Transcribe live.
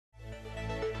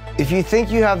If you think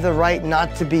you have the right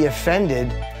not to be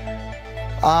offended,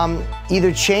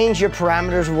 either change your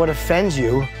parameters of what offends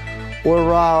you,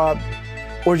 or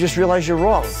just realize you're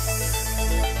wrong.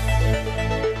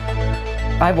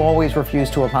 I've always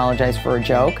refused to apologize for a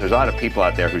joke. There's a lot of people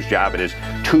out there whose job it is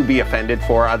to be offended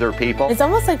for other people. It's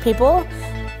almost like people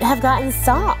have gotten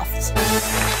soft.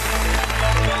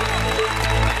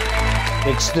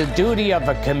 It's the duty of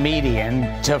a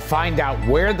comedian to find out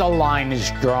where the line is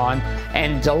drawn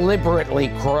and deliberately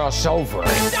cross over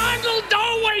it. Donald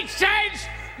always says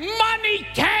money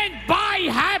can't buy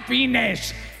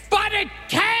happiness, but it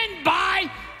can buy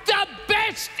the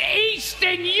best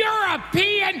Eastern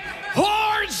European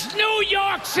whores New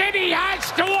York City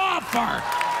has to offer.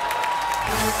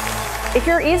 If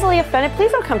you're easily offended,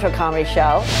 please don't come to a comedy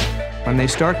show. When they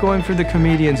start going for the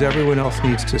comedians, everyone else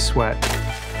needs to sweat.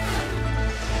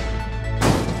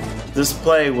 This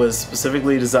play was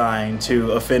specifically designed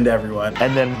to offend everyone.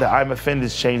 And then the I'm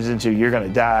offended changed into you're gonna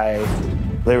die.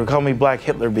 They were calling me Black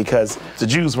Hitler because the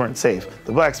Jews weren't safe,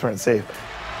 the blacks weren't safe.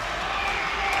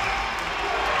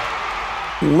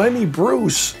 Lenny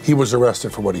Bruce, he was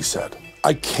arrested for what he said.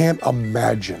 I can't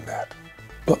imagine that.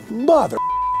 But mother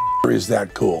is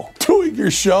that cool. Doing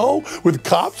your show with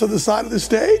cops on the side of the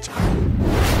stage?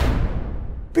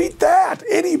 Beat that,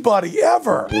 anybody,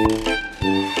 ever.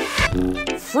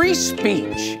 Free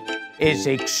speech is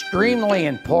extremely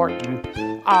important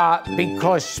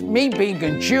because me being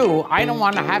a Jew, I don't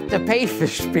want to have to pay for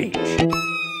speech.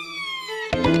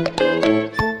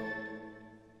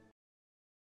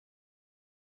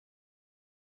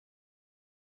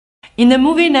 In the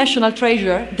movie National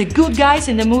Treasure, the good guys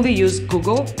in the movie use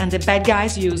Google and the bad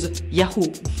guys use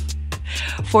Yahoo.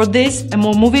 For this and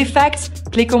more movie facts,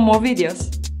 click on more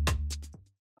videos.